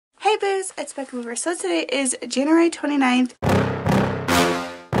Biz, it's Becca Mover. So today is January 29th.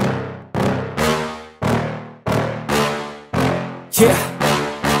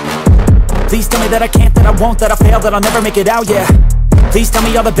 Yeah. Please tell me that I can't, that I won't, that I fail, that I'll never make it out, yeah. Please tell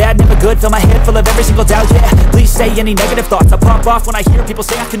me all the bad, never good, fill my head full of every single doubt, yeah. Please say any negative thoughts, I pop off when I hear people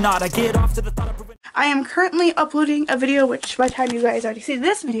say I cannot. I get off to the thought of proving. I am currently uploading a video, which by the time you guys already see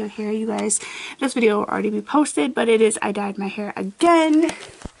this video here, this video will already be posted, but it is I dyed my hair again.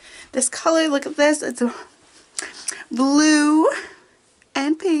 This color, look at this, it's a blue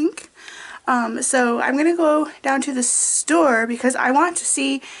and pink. So I'm gonna go down to the store because I want to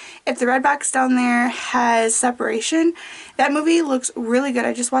see if the red box down there has Separation. That movie looks really good.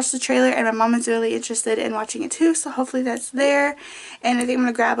 I just watched the trailer and my mom is really interested in watching it too, so hopefully that's there. And I think I'm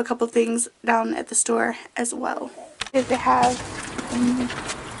gonna grab a couple things down at the store as well. If they have,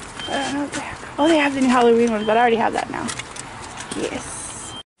 I don't know if they have, oh, they have the new Halloween one, but I already have that now. Yes.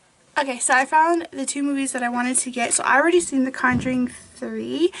 Okay, so I found the two movies that I wanted to get. So I already seen The Conjuring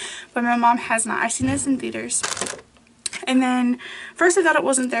 3, but my mom has not. I've seen this in theaters. And then first I thought it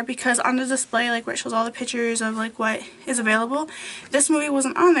wasn't there because on the display, like where it shows all the pictures of like what is available, this movie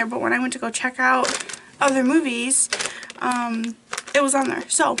wasn't on there. But when I went to go check out other movies, it was on there.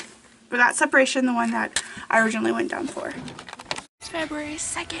 So we got Separation, the one that I originally went down for. It's February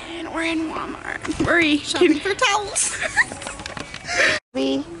 2nd. We're in Walmart. We're shopping for towels.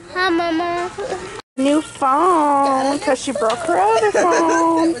 Hi, Mama. New phone because she broke her other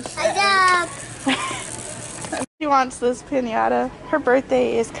phone. She wants this pinata. Her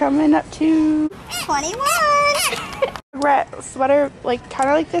birthday is coming up to 21. Red sweater, like kind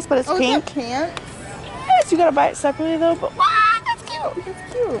of like this, but it's pink. Pants? Yes, you gotta buy it separately though. But wow, that's cute.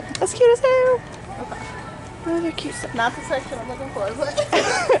 That's cute. That's cute as hell. Okay. Oh, they're cute stuff. Not the section I'm looking for, but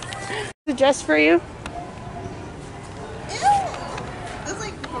Is it just for you? it's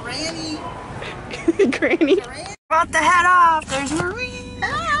like granny. Granny. About to head off. There's Marie.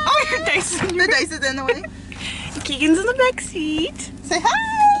 Oh, your dice. The dice is in the way. Keegan's in the back seat. Say hi.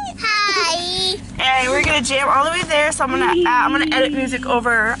 Hi. And we're gonna jam all the way there. So I'm gonna edit music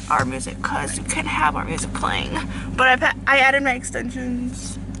over our music because we couldn't have our music playing. But I added my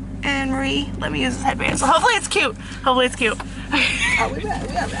extensions. And Marie let me use this headband. So hopefully it's cute. Hopefully it's cute. Oh, we got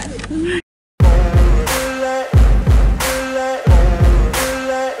it.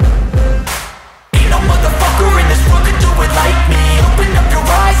 Like me, open up your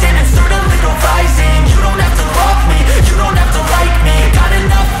eyes and insert a little rising. You don't have to love me, you don't have to like me. Got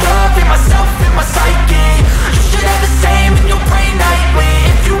enough love in myself, in my psyche. You should have the same in your brain nightly.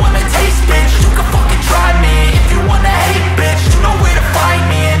 If you wanna taste, bitch, you can fucking try me. If you wanna hate, bitch, you know where to find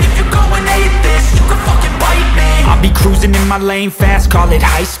me. And if you go and hate this, you can fucking bite me. I'll be cruising in my lane fast, call it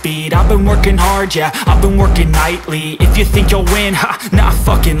high speed. I've been working hard, yeah, I've been working nightly. If you think you'll win, ha, not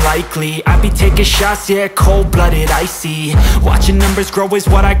fucking likely. I be taking shots, yeah, cold-blooded, icy. Watching numbers grow is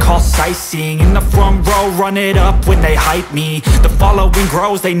what I call sightseeing. In the front row, run it up when they hype me. The following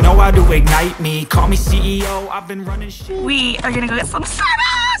grows, they know how to ignite me. Call me CEO, I've been running shit. We are gonna go get some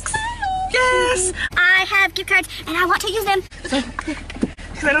Starbucks! Yes! I have gift cards and I want to use them.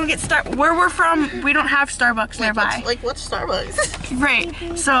 Because I don't get where we're from, we don't have Starbucks nearby. What's Starbucks?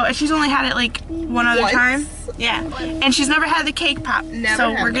 Right. So she's only had it like one other time. Yeah. And she's never had the cake pop.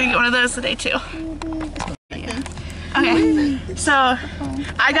 So we're gonna get one of those today too. Yeah. Okay. So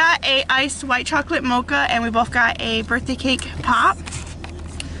I got a iced white chocolate mocha and we both got a birthday cake pop.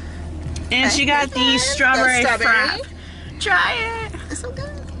 And she got the strawberry frap. Try it. It's so good.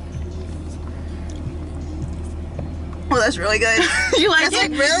 Oh, that's really good. You like it? It's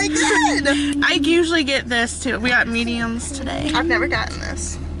like really good. I usually get this too. We got mediums today. I've never gotten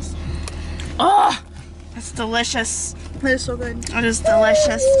this. Oh, it's delicious. It is so good. It is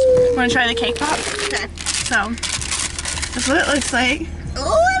delicious. Want to try the cake pop? Okay. So, that's what it looks like.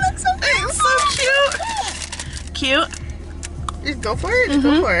 Oh, it looks so It's good. so cute. Cute. Just go for it. Just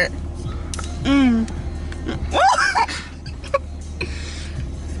go for it. Mmm.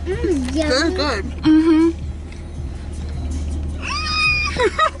 Good, good.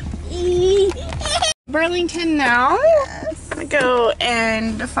 Burlington now. Yes. I'm gonna go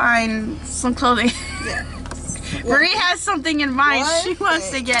and find some clothing. Yes. Marie has something in mind What? she wants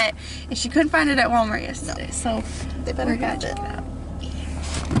to get, and she couldn't find it at Walmart yesterday, so They better we're have good. it.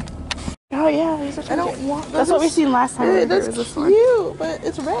 Oh yeah, these are. I don't want. That's what we seen last time. Yeah, There that's was this one. cute, but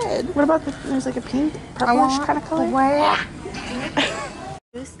it's red. What about there's like a pink, purplish kind of color?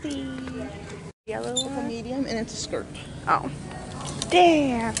 Who's the yellow It's a one? medium and it's a skirt. Oh.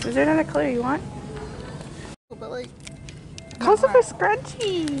 Damn. Is there another color you want? But like, Comes with a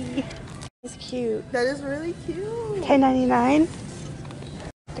scrunchie. It's cute. that is really cute. $10.99.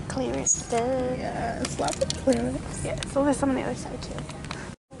 The Planet stuff. Yeah, it's lots of planets. Yeah, so there's some on the other side too.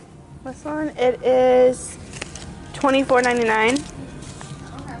 This one, it is $24.99.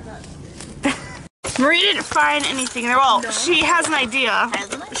 Marie didn't find anything there. Well, she has an idea.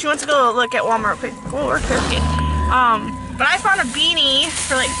 She wants to go look at Walmart quick. Oh, we're cooking. But I found a beanie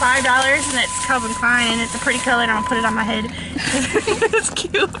for like $5 and it's Calvin Klein and it's a pretty color and I'm gonna put it on my head. It's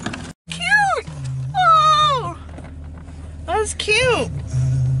cute. Cute! Oh! That's cute.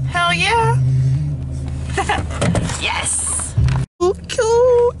 Hell yeah. Yes. Oh,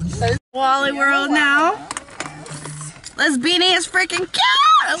 cute. Wally World now. This beanie is freaking cute.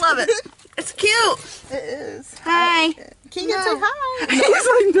 I love it. It's cute. It is. Hi. Keegan, say hi. He's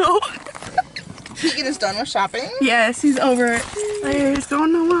like, no. Keegan is done with shopping. Yes, he's over it. There's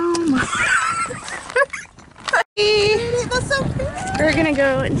going to Walmart. That's so cute. We're gonna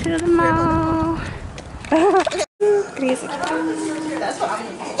go into the mall.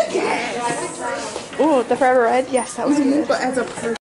 Oh, the Forever Red. Yes, that was good. But as a person.